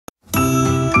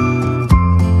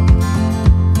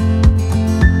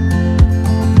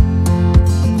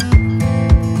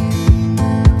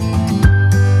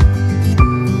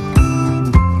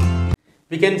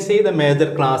can see the major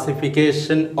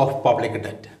classification of public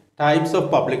debt. Types of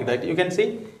public debt. You can see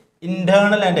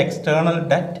internal and external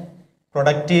debt,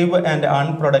 productive and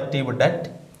unproductive debt,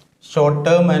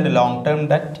 short-term and long-term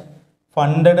debt,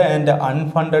 funded and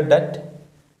unfunded debt,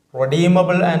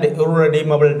 redeemable and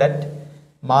irredeemable debt,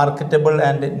 marketable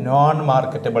and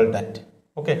non-marketable debt.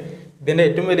 Okay. ഇതിൻ്റെ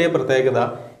ഏറ്റവും വലിയ പ്രത്യേകത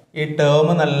ഈ term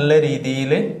നല്ല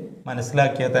രീതിയിൽ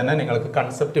മനസ്സിലാക്കിയാൽ തന്നെ നിങ്ങൾക്ക്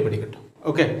concept പിടികിട്ടും.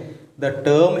 Okay, the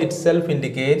term it self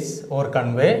indicates or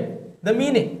convey the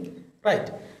meaning, right?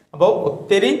 അപ്പോൾ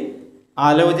ഒത്തിരി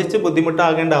ആലോചിച്ച്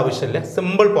ബുദ്ധിമുട്ടാകേണ്ട ആവശ്യമില്ല,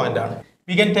 സിമ്പിൾ പോയിന്റ് ആണ്.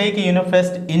 We can take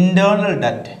first internal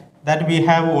debt that we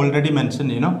have already mention.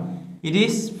 It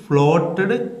is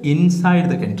floated inside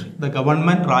the country. The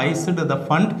government raised the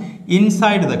fund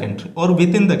inside the country or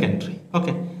within the country.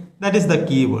 Okay, that is the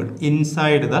key word,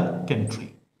 inside the country.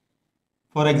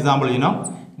 For example,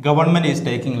 government is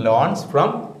taking loans from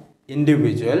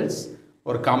individuals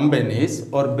or companies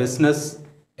or business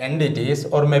entities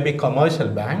or maybe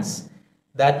commercial banks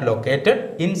that located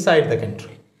inside the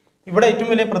country. ഇവിടെ ഏറ്റവും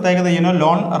വലിയ പ്രത്യേകത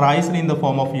loan raised in the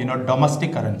form of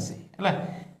domestic currency. അല്ലേ?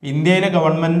 ഇന്ത്യയിലെ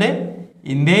government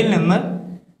ഇന്ത്യയിൽ നിന്ന്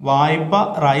വായ്പ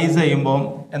rice ചെയ്യുമ്പോൾ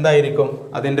എന്തായിരിക്കും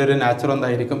അതിൻ്റെ ഒരു നാച്ചുറൽ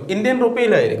എന്തായിരിക്കും? ഇന്ത്യൻ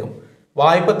റുപ്പിയിലായിരിക്കും.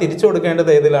 വായ്പ തിരിച്ചു കൊടുക്കേണ്ടത്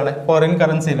ഏതിലാണ്? ഫോറിൻ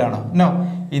കറൻസിയിലാണോ? നോ,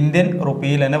 ഇന്ത്യൻ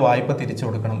റുപ്പിയിൽ തന്നെ വായ്പ തിരിച്ചു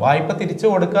കൊടുക്കണം. വായ്പ തിരിച്ചു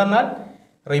കൊടുക്കാന്നാൽ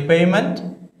repayment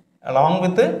along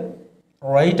with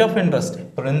rate of interest,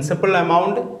 principal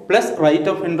amount plus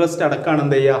rate of interest അടക്കമാണ്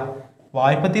എന്ത് ചെയ്യുക?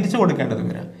 വായ്പ തിരിച്ചു കൊടുക്കേണ്ടത്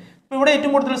വരിക. അപ്പോൾ ഇവിടെ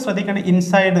ഏറ്റവും കൂടുതൽ ശ്രദ്ധിക്കേണ്ടത്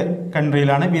inside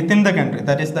കൺട്രിയിലാണ്, within the country.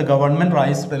 That is the government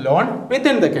raised loan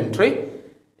within the country.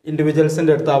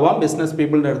 ഇൻഡിവിജ്വൽസിൻ്റെ അടുത്താവാം, business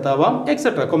പീപ്പിളിൻ്റെ അടുത്താവാം,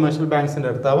 etcetera, commercial ബാങ്ക്സിൻ്റെ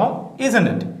അടുത്താവാം, isn't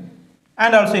it?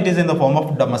 And also it is in the form of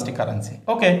domestic currency.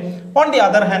 Okay. On the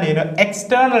other hand,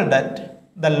 external debt,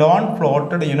 the loan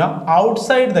floated,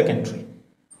 outside the country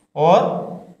or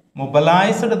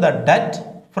mobilized the debt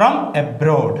from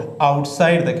abroad,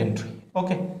 outside the country.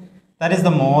 Okay. That is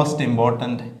the most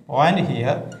important point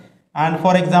here. And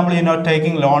for example,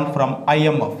 taking loan from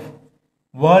IMF,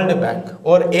 World Bank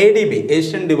or ADB,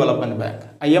 Asian Development Bank.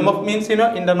 IMF means,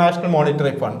 International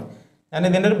Monetary Fund. And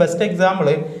ഇതിൻ്റെ ഒരു best example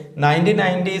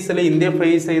 1990s India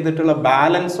face ചെയ്തിട്ടുള്ള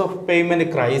balance of payment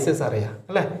crisis അറിയാം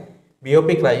അല്ലേ? BOP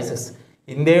crisis.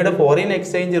 ഇന്ത്യയുടെ foreign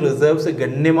exchange reserves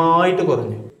ഗണ്യമായിട്ട്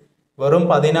കുറഞ്ഞു. വെറും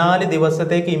 14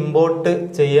 ദിവസത്തേക്ക് import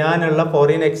ചെയ്യാനുള്ള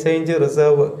ഫോറിൻ എക്സ്ചേഞ്ച്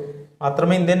റിസർവ്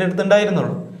മാത്രമേ ഇന്ത്യൻ്റെ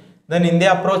അടുത്തുണ്ടായിരുന്നുള്ളൂ. Then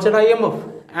India approached IMF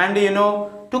and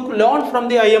took loan from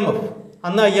the IMF.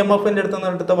 അന്ന് IMFൻ്റെ അടുത്ത്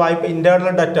നിന്ന് എടുത്ത വായ്പ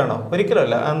ഇന്റേണൽ ഡെറ്റ് ആണോ?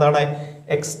 ഒരിക്കലുമല്ല. എന്താണ്?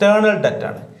 എക്സ്റ്റേണൽ ഡെറ്റ്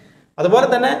ആണ്. അതുപോലെ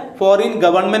തന്നെ ഫോറിൻ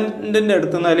ഗവൺമെന്റിന്റെ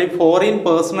അടുത്ത് നിന്ന് അല്ലെങ്കിൽ ഫോറിൻ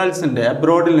പേഴ്സണൽസിന്റെ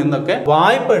അബ്രോഡിൽ നിന്നൊക്കെ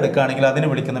വായ്പ എടുക്കുകയാണെങ്കിൽ അതിന്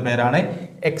വിളിക്കുന്ന പേരാണ്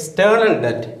എക്സ്റ്റേണൽ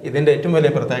ഡെറ്റ്. ഇതിന്റെ ഏറ്റവും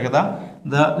വലിയ പ്രത്യേകത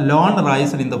the loan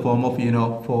raised in the form of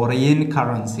foreign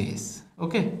currencies.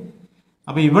 Okay,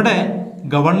 അപ്പോൾ ഇവിടെ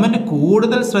ഗവൺമെന്റ്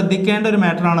കൂടുതൽ ശ്രദ്ധിക്കേണ്ട ഒരു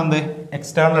മാറ്റർ ആണ് എന്ത്?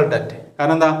 External debt.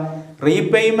 കാരണം എന്താ?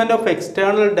 Repayment of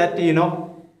external debt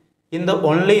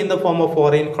only in the form of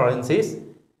foreign currencies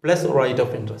plus rate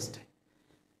of interest.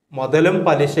 മുതലും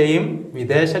പലിശയും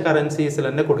വിദേശ കറൻസീസിൽ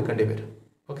തന്നെ കൊടുക്കേണ്ടി വരും.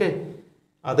 ഓക്കെ,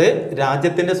 അത്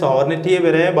രാജ്യത്തിൻ്റെ സോവർണിറ്റിയെ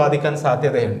വരെ ബാധിക്കാൻ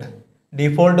സാധ്യതയുണ്ട്.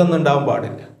 ഡിഫോൾട്ട് ഒന്നും ഉണ്ടാവാൻ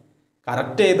പാടില്ല.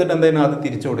 കറക്റ്റ് ചെയ്തിട്ട് എന്തെങ്കിലും അത്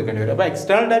തിരിച്ചു കൊടുക്കേണ്ടി വരും. അപ്പോൾ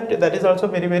external debt that is also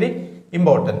very very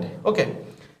important. Okay,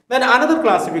 then another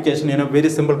classification,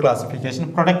 very simple classification,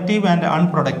 productive and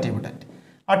unproductive debt.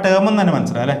 ആ ടേം തന്നെ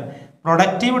മനസ്സിലായി അല്ലേ?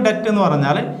 പ്രൊഡക്റ്റീവ് ഡെറ്റ് എന്ന്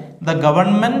പറഞ്ഞാൽ the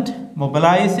government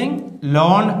mobilizing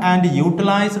loan and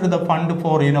utilized the fund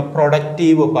for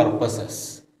productive purposes.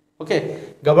 Okay,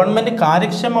 government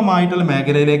കാര്യക്ഷമമായിട്ടുള്ള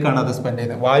മേഖലയിലേക്കാണ് അത് spend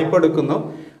ചെയ്യുന്നത്. വായ്പ എടുക്കുന്നു,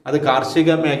 അത് കാർഷിക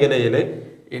മേഖലയിൽ,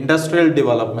 ഇൻഡസ്ട്രിയൽ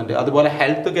ഡെവലപ്മെന്റ്, അതുപോലെ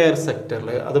ഹെൽത്ത് കെയർ സെക്ടറിൽ,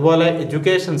 അതുപോലെ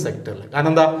എഡ്യൂക്കേഷൻ സെക്ടറിൽ.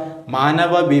 കാരണം എന്താ?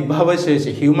 മാനവ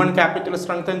വിഭവശേഷി, ഹ്യൂമൻ ക്യാപിറ്റൽ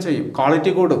സ്ട്രെങ്തൻ ചെയ്യും,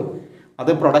 ക്വാളിറ്റി കൂടും,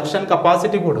 അത് പ്രൊഡക്ഷൻ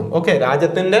കപ്പാസിറ്റി കൂടും. ഓക്കെ,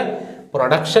 രാജ്യത്തിന്റെ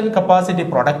പ്രൊഡക്ഷൻ കപ്പാസിറ്റി,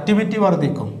 പ്രൊഡക്ടിവിറ്റി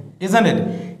വർദ്ധിക്കും, isn't it?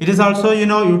 It is also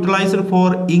utilized for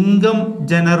income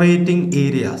generating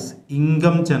areas.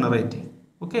 Income generating.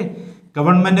 Okay,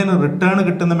 ഗവൺമെന്റിന് റിട്ടേൺ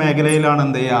കിട്ടുന്ന മേഖലയിലാണ്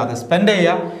എന്ത് ചെയ്യുക? അത് സ്പെൻഡ്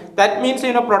ചെയ്യുക. That means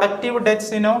productive debts,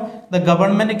 the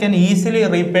government can easily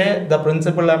repay the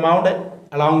principal amount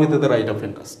along with the rate of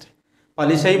interest.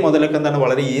 പലിശയും മുതലൊക്കെ എന്താണ്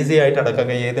വളരെ ഈസി ആയിട്ട്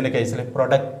അടക്കുക. ഏതിൻ്റെ കേസിൽ?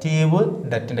 Productive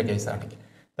ഡെറ്റിന്റെ കേസാണെങ്കിൽ.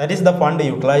 That is the fund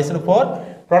utilized for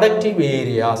productive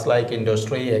areas like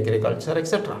industry, agriculture,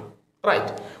 etc. Right.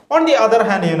 On the other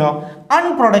hand,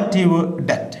 unproductive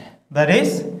debt. That is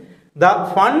the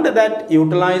fund that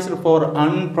utilized for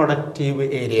unproductive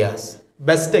areas.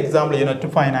 Best example, to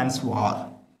finance war.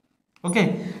 Okay.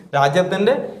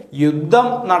 രാജ്യത്തിൻ്റെ യുദ്ധം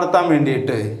നടത്താൻ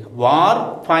വേണ്ടിയിട്ട്, വാർ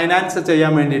finance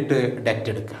ചെയ്യാൻ വേണ്ടിയിട്ട് debt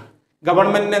എടുക്കുക.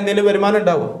 ഗവൺമെന്റിന് എന്തെങ്കിലും വരുമാനം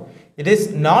ഉണ്ടാവും? It is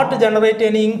not generate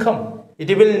any income.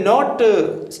 It will not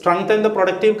strengthen the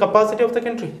productive capacity of the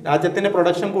country. രാജ്യത്തിൻ്റെ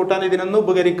പ്രൊഡക്ഷൻ കൂട്ടാൻ ഇതിനൊന്നും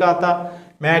ഉപകരിക്കാത്ത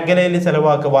മേഖലയിൽ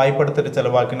ചിലവാക്കുക, വായ്പ എടുത്തിട്ട്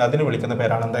ചിലവാക്കുന്ന അതിന് വിളിക്കുന്ന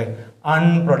പേരാണ് എന്ത്?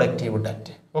 Unproductive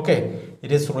debt. Okay,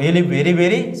 it is really very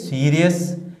very serious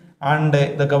and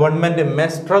the government may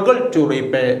struggle to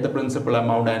repay the principal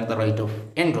amount and the rate of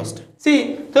interest. See,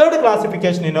 third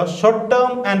classification, short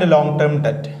term and long term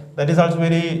debt. That is also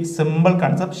very simple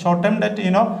concept. Short term debt,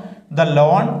 the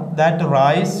loan that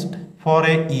raised for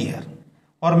a year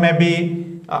or maybe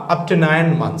up to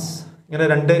 9 months. ഇങ്ങനെ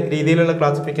രണ്ട് രീതിയിലുള്ള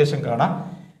classification കാണാം.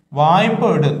 വായ്പ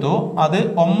എടുത്തു, അത്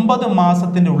 9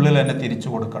 മാസത്തിൻ്റെ ഉള്ളിൽ തന്നെ തിരിച്ചു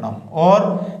കൊടുക്കണം. Or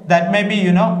that may be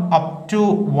up to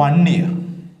 1 year.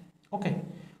 Okay,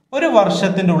 ഒരു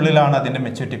വർഷത്തിൻ്റെ ഉള്ളിലാണ് അതിൻ്റെ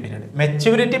മെച്യൂരിറ്റി പീരീഡ്.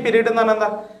 മെച്യൂരിറ്റി പീരീഡ് എന്ന് പറഞ്ഞാൽ എന്താ?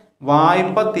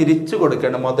 വായ്പ തിരിച്ചു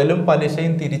കൊടുക്കേണ്ട, മുതലും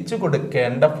പലിശയും തിരിച്ചു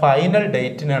കൊടുക്കേണ്ട ഫൈനൽ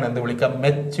ഡേറ്റിനാണ് എന്ത് വിളിക്കുക?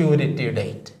 Maturity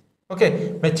date. Okay,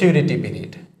 maturity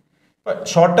period. ഇപ്പോൾ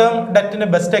ഷോർട്ട് ടേം ഡെറ്റിൻ്റെ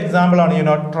ബെസ്റ്റ് എക്സാമ്പിൾ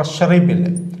ആണ് ട്രഷറി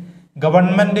ബില്ല്.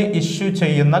 ഗവൺമെൻറ് ഇഷ്യൂ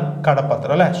ചെയ്യുന്ന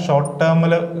കടപ്പത്രം അല്ലേ? ഷോർട്ട്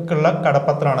ടേമിലേക്കുള്ള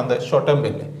കടപ്പത്രമാണ് എന്ത്? Short term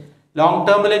bill. ലോങ്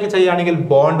ടേമിലേക്ക് ചെയ്യുകയാണെങ്കിൽ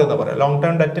ബോണ്ട് എന്ന് പറയാം. ലോങ്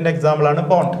ടേം ഡെറ്റിൻ്റെ എക്സാമ്പിളാണ്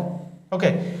ബോണ്ട്. ഓക്കെ,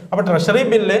 അപ്പോൾ ട്രഷറി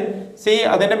ബില്ല്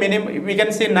അതിൻ്റെ minimum we can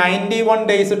see 91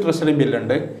 days treasury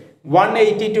ബില്ലുണ്ട്,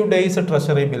 182 days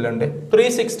treasury ബില്ലുണ്ട്,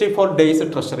 364 days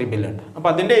treasury ബില്ലുണ്ട്. അപ്പോൾ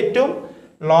അതിൻ്റെ ഏറ്റവും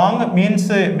long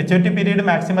means maturity period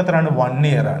maximum എത്രയാണ്? 1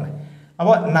 year ആണ്.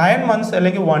 അപ്പോൾ 9 months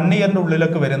അല്ലെങ്കിൽ 1 yearൻ്റെ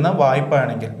ഉള്ളിലൊക്കെ വരുന്ന വായ്പ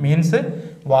ആണെങ്കിൽ മീൻസ്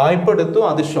വായ്പ എടുത്തു,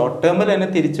 അത് ഷോർട്ട് ടേമിൽ തന്നെ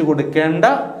തിരിച്ചു കൊടുക്കേണ്ട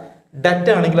ഡെറ്റ്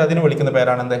ആണെങ്കിൽ അതിന് വിളിക്കുന്ന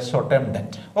പേരാണ് എന്ത്? Short term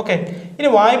debt. ഓക്കെ, ഇനി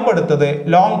വായ്പ എടുത്തത്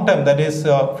long term, that is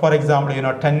for example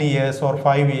 10 years or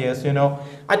 5 years,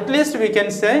 at least we can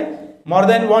say more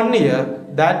than 1 year,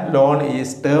 that loan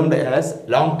is termed as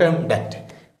long term debt.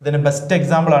 ഇതിന് ബെസ്റ്റ്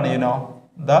എക്സാമ്പിൾ ആണ്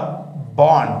the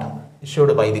bond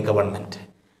issued by the government.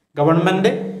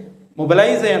 Government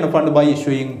mobilise ചെയ്യാണ് fund by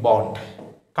issuing bond,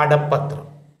 കടപ്പത്രം.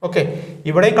 Okay,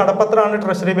 ഇവിടെ കടപ്പത്രമാണ്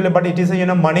treasury bill, but it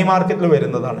is മണി മാർക്കറ്റിൽ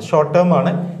വരുന്നതാണ്, short term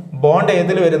ആണ്. Bond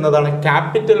ഏതിൽ വരുന്നതാണ്?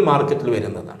 Capital മാർക്കറ്റിൽ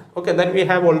വരുന്നതാണ്. Okay, that we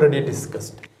have already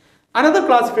discussed. Another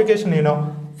classification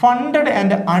funded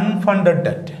and unfunded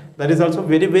debt. That is also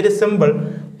very very simple.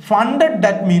 Funded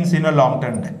debt means long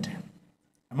term debt.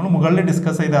 നമ്മൾ മുകളിൽ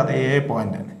discuss ചെയ്ത അതേ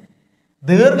പോയിന്റ് ആണ്.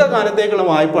 ദീർഘകാലത്തേക്കുള്ള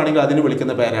വായ്പ ആണെങ്കിൽ അതിന്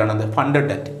വിളിക്കുന്ന പേരാണത് ഫണ്ടഡ്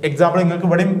ഡെറ്റ്. എക്സാമ്പിൾ നിങ്ങൾക്ക്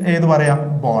ഇവിടെയും ഏത് പറയാം?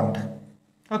 Bond.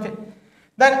 Okay,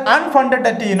 then unfunded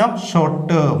debt short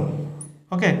term.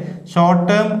 Okay, short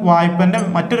term വായ്പൻ്റെ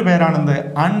മറ്റൊരു പേരാണെന്ത്?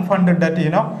 Unfunded debt.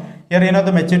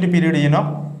 The maturity period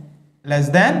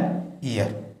less than year,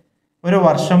 ഒരു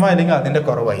വർഷമോ അല്ലെങ്കിൽ അതിൻ്റെ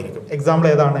കുറവായിരിക്കും. എക്സാമ്പിൾ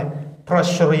ഏതാണ്?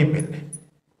 Treasury bill.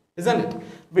 ഇസ്ന്റ് ഇറ്റ്?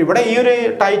 അപ്പോൾ ഇവിടെ ഈ ഒരു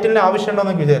ടൈറ്റിലിന്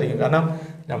ആവശ്യമുണ്ടോയെന്നൊക്കെ വിചാരിക്കും. കാരണം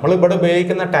നമ്മളിവിടെ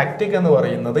ഉപയോഗിക്കുന്ന ടാക്ടിക് എന്ന്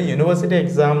പറയുന്നത് യൂണിവേഴ്സിറ്റി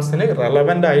എക്സാംസിന്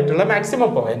റെലവൻ്റ് ആയിട്ടുള്ള maximum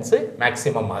points,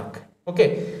 maximum mark. Okay,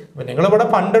 അപ്പോൾ നിങ്ങളിവിടെ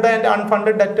ഫണ്ടഡ് ആൻഡ്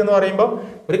അൺഫണ്ടഡ് ഡെറ്റ് എന്ന് പറയുമ്പോൾ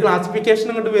ഒരു ക്ലാസിഫിക്കേഷൻ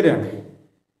ഇങ്ങോട്ട് വരികയാണ്.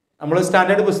 നമ്മൾ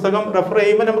സ്റ്റാൻഡേർഡ് പുസ്തകം റെഫർ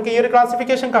ചെയ്യുമ്പോൾ നമുക്ക് ഈ ഒരു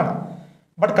ക്ലാസിഫിക്കേഷൻ കാണാം.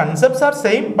 But concepts are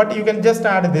same, but you can just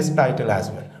add this title as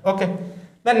well. Okay,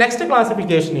 the next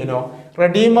classification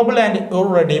redeemable and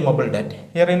ഇർറെഡീമബിൾ debt.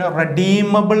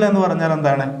 Redeemable എന്ന് പറഞ്ഞാൽ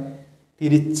എന്താണ്?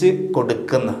 തിരിച്ച്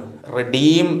കൊടുക്കുന്ന,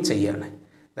 റെഡീം ചെയ്യാണ്.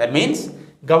 That means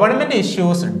government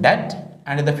issues debt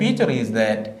and the feature is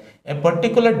that a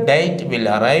particular date will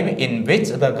arrive in which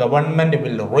the government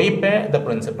will repay the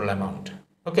principal amount.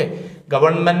 Okay,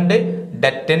 government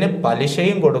ഡെറ്റിന്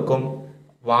പലിശയും കൊടുക്കും,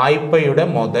 വായ്പയുടെ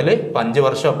മുതൽ 5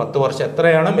 വർഷമോ 10 വർഷം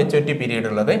എത്രയാണ് മെച്യൂരിറ്റി പീരീഡ്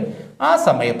ഉള്ളത്, ആ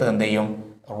സമയത്ത് എന്ത് ചെയ്യും?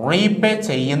 റീപേ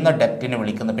ചെയ്യുന്ന ഡെറ്റിന്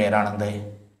വിളിക്കുന്ന പേരാണെന്ത്?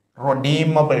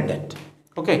 Redeemable debt.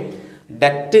 ഓക്കെ,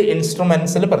 ഡെറ്റ്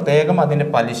ഇൻസ്ട്രുമെൻസിൽ പ്രത്യേകം അതിൻ്റെ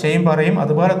പലിശയും പറയും.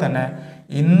 അതുപോലെ തന്നെ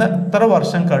ഇന്ന് ഇത്ര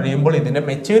വർഷം കഴിയുമ്പോൾ ഇതിൻ്റെ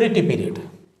മെച്യൂരിറ്റി പീരീഡ്,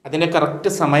 അതിൻ്റെ കറക്റ്റ്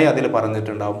സമയം അതിൽ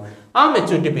പറഞ്ഞിട്ടുണ്ടാവും. ആ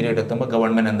മെച്യൂരിറ്റി പീരീഡ് എത്തുമ്പോൾ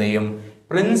ഗവൺമെൻറ് എന്ത് ചെയ്യും?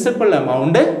 പ്രിൻസിപ്പൽ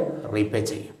എമൗണ്ട് റീപേ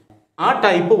ചെയ്യും. ആ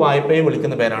ടൈപ്പ് വായ്പയെ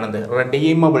വിളിക്കുന്ന പേരാണെന്ത്?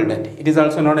 Redeemable debt. It is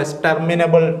also known as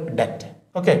ടെർമിനബിൾ debt.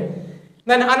 Okay,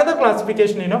 then another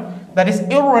classification that is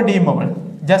ഇർറെഡീമബിൾ,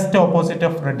 just opposite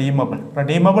of redeemable.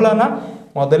 Redeemable എന്നാൽ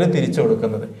മുതൽ തിരിച്ചു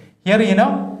കൊടുക്കുന്നത്. ഹിയർ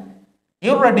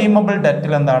ഇർറെഡീമബിൾ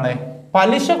ഡെറ്റിൽ എന്താണ്?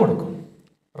 പലിശ കൊടുക്കും,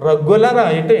 റെഗുലർ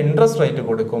ആയിട്ട് ഇൻട്രസ്റ്റ് റേറ്റ്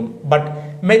കൊടുക്കും, ബട്ട്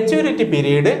മെച്യൂരിറ്റി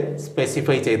പീരീഡ്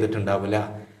സ്പെസിഫൈ ചെയ്തിട്ടുണ്ടാവില്ല.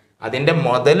 അതിൻ്റെ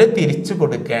മുതൽ തിരിച്ചു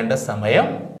കൊടുക്കേണ്ട സമയം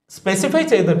സ്പെസിഫൈ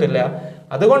ചെയ്തിട്ടില്ല.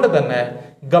 അതുകൊണ്ട് തന്നെ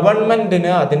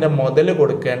ഗവൺമെൻറ്റിന് അതിൻ്റെ മുതൽ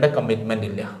കൊടുക്കേണ്ട കമ്മിറ്റ്മെൻ്റ്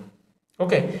ഇല്ല.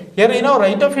 Okay, here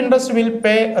rate of interest will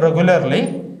pay regularly,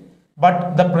 but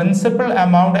the principal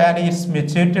amount and it's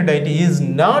maturity date is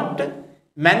not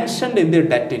mentioned in the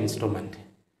debt instrument.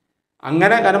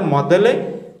 അങ്ങനെ കാരണം മുതൽ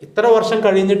ഇത്ര വർഷം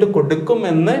കഴിഞ്ഞിട്ട്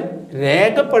കൊടുക്കുമെന്ന്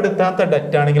രേഖപ്പെടുത്താത്ത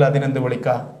ഡെറ്റ് ആണെങ്കിൽ അതിനെന്ത്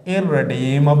വിളിക്കുക?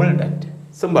 ഇർറെഡീമബിൾ debt.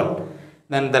 Simple.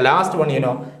 Then the last one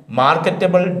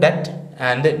marketable debt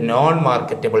and non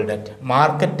marketable debt.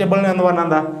 Marketable എന്ന് പറഞ്ഞാൽ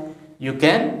എന്താ? you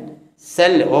can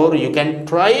sell or you can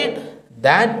trade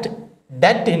that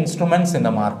debt instruments in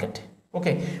the market.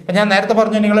 Okay, അപ്പോൾ ഞാൻ നേരത്തെ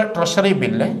പറഞ്ഞു നിങ്ങൾ treasury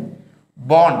bill,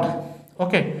 bond,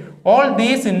 okay, all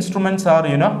these instruments are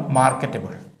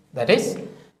marketable. That is,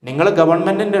 നിങ്ങൾ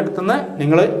ഗവൺമെൻറ്റിൻ്റെ അടുത്തുനിന്ന്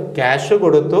നിങ്ങൾ ക്യാഷ്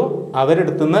കൊടുത്തു,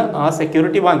 അവരെടുത്തുനിന്ന് ആ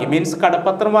സെക്യൂരിറ്റി വാങ്ങി, മീൻസ്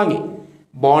കടപ്പത്രം വാങ്ങി,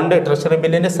 ബോണ്ട്, ട്രഷറി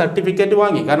ബില്ലിൻ്റെ സർട്ടിഫിക്കറ്റ്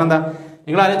വാങ്ങി. കാരണം എന്താ,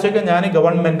 നിങ്ങൾ ആലോചിക്കുക, ഞാൻ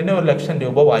ഗവൺമെൻറ്റിന് 1,00,000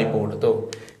 രൂപ വായ്പ കൊടുത്തു,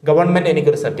 ഗവൺമെൻറ്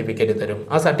എനിക്കൊരു സർട്ടിഫിക്കറ്റ് തരും.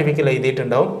 ആ സർട്ടിഫിക്കറ്റ്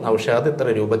എഴുതിയിട്ടുണ്ടാവും നൗഷാദ് ഇത്ര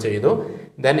രൂപ ചെയ്തു,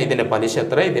 ദെൻ ഇതിൻ്റെ പലിശ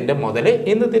എത്ര, ഇതിൻ്റെ മുതൽ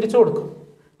ഇന്ന് തിരിച്ചു കൊടുക്കും.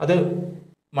 അത്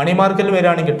മണി മാർക്കറ്റിൽ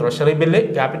വരികയാണെങ്കിൽ ട്രഷറി ബില്ല്,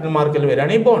 ക്യാപിറ്റൽ മാർക്കറ്റിൽ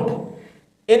വരികയാണെങ്കിൽ ബോണ്ട്.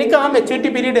 എനിക്ക് ആ മെച്യൂരിറ്റി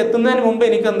പീരീഡ് എത്തുന്നതിന് മുമ്പ്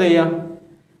എനിക്ക് എന്ത് ചെയ്യാം,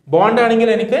 ബോണ്ട് ആണെങ്കിൽ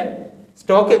എനിക്ക്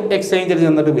സ്റ്റോക്ക് എക്സ്ചേഞ്ചിൽ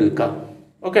ചെന്നിട്ട് വിൽക്കാം.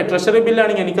 ഓക്കെ, ട്രഷറി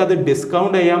ബില്ലാണെങ്കിൽ എനിക്കത്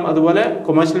ഡിസ്കൗണ്ട് ചെയ്യാം, അതുപോലെ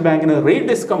കൊമേഴ്ഷ്യൽ ബാങ്കിന്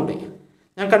റീഡിസ്കൗണ്ട് ചെയ്യാം.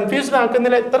 ഞാൻ കൺഫ്യൂസ്ഡ്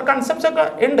ആക്കുന്നില്ല, ഇത്ര കൺസെപ്റ്റ്സ് ഒക്കെ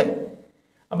ഉണ്ട്.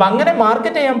 അപ്പം അങ്ങനെ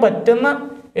മാർക്കറ്റ് ചെയ്യാൻ പറ്റുന്ന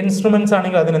ഇൻസ്ട്രുമെന്റ്സ്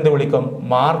ആണെങ്കിൽ അതിനെന്ത് വിളിക്കും,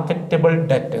 മാർക്കറ്റബിൾ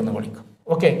ഡെറ്റ് എന്ന് വിളിക്കും.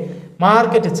 ഓക്കെ,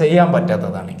 മാർക്കറ്റ് ചെയ്യാൻ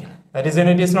പറ്റാത്തതാണെങ്കിൽ, that is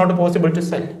it is not possible to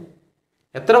cell.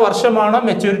 എത്ര വർഷമാണോ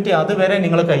മെച്യൂരിറ്റി അതുവരെ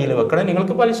നിങ്ങൾ കയ്യിൽ വെക്കണം,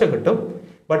 നിങ്ങൾക്ക് പലിശ കിട്ടും.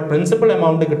 ബട്ട് പ്രിൻസിപ്പൽ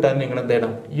എമൗണ്ട് കിട്ടാൻ നിങ്ങൾ എന്ത്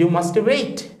ചെയ്യണം, you must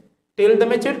wait till the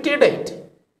maturity date.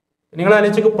 നിങ്ങൾ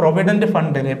ആലോചിക്കുക, പ്രൊവിഡൻറ്റ്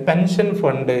ഫണ്ടിന്, പെൻഷൻ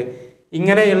ഫണ്ട്,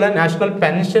 ഇങ്ങനെയുള്ള നാഷണൽ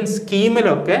പെൻഷൻ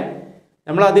സ്കീമിലൊക്കെ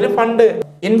നമ്മൾ അതിൽ ഫണ്ട്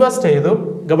ഇൻവെസ്റ്റ് ചെയ്തു,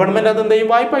 ഗവൺമെൻറ് അതെന്ത് ചെയ്യും,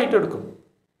 വായ്പ ആയിട്ട് എടുക്കും.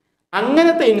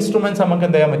 അങ്ങനത്തെ ഇൻസ്ട്രുമെന്റ്സ് നമുക്ക്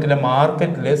എന്ത് ചെയ്യാൻ പറ്റില്ല,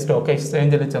 മാർക്കറ്റിൽ സ്റ്റോക്ക്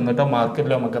എക്സ്ചേഞ്ചിൽ ചെന്നിട്ടോ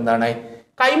മാർക്കറ്റിലോ നമുക്ക് എന്താണ്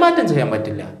കൈമാറ്റം ചെയ്യാൻ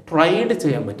പറ്റില്ല, ട്രേഡ്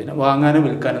ചെയ്യാൻ പറ്റില്ല, വാങ്ങാനും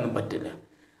വിൽക്കാനൊന്നും പറ്റില്ല.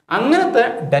 അങ്ങനത്തെ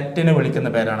ഡെറ്റിന് വിളിക്കുന്ന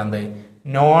പേരാണ് എന്ത്,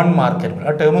 നോൺ മാർക്കറ്റബിൾ.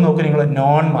 ആ ടേം നോക്കി നിങ്ങൾ,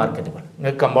 നോൺ മാർക്കറ്റബിൾ.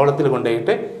 നിങ്ങൾക്ക് കമ്പോളത്തിൽ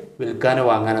കൊണ്ടുപോയിട്ട് വിൽക്കാനോ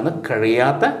വാങ്ങാനൊന്നും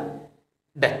കഴിയാത്ത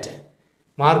ഡെറ്റ്.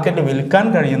 മാർക്കറ്റിൽ വിൽക്കാൻ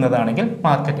കഴിയുന്നതാണെങ്കിൽ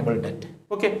മാർക്കറ്റബിൾ ഡെറ്റ്.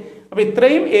 ഓക്കെ, അപ്പോൾ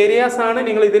ഇത്രയും ഏരിയാസ് ആണ്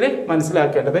നിങ്ങൾ ഇതിൽ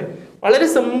മനസ്സിലാക്കേണ്ടത്. വളരെ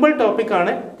സിമ്പിൾ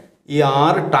ടോപ്പിക്കാണ്. ഈ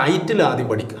 6 ടൈറ്റിൽ ആദ്യം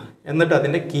പഠിക്കുക, എന്നിട്ട്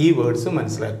അതിൻ്റെ കീ വേർഡ്സ്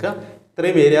മനസ്സിലാക്കുക.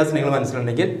 ഇത്രയും ഏരിയാസ് നിങ്ങൾ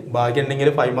മനസ്സിലുണ്ടെങ്കിൽ ഭാഗ്യമുണ്ടെങ്കിൽ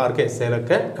 5 മാർക്ക്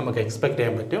എസ്സേയിലൊക്കെ നമുക്ക് എക്സ്പെക്ട്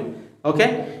ചെയ്യാൻ പറ്റും. Okay,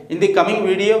 in the coming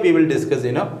video we will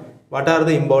discuss what are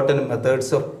the important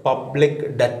methods of public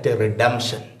debt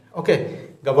redemption. Okay,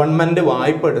 government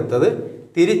വായ്പ എടുത്തത്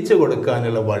തിരിച്ചു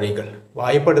കൊടുക്കാനുള്ള വഴികൾ.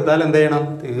 വായ്പ എടുത്താൽ എന്ത് ചെയ്യണം,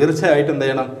 തീർച്ചയായിട്ടും എന്ത്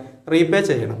ചെയ്യണം, റീപേ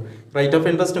ചെയ്യണം, റേറ്റ് ഓഫ്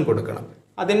ഇൻട്രസ്റ്റും കൊടുക്കണം.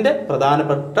 അതിൻ്റെ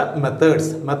പ്രധാനപ്പെട്ട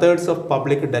methods of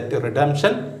public debt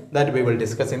redemption that we will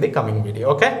discuss in the coming video.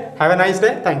 Okay, have a nice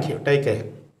day. Thank you. Take care.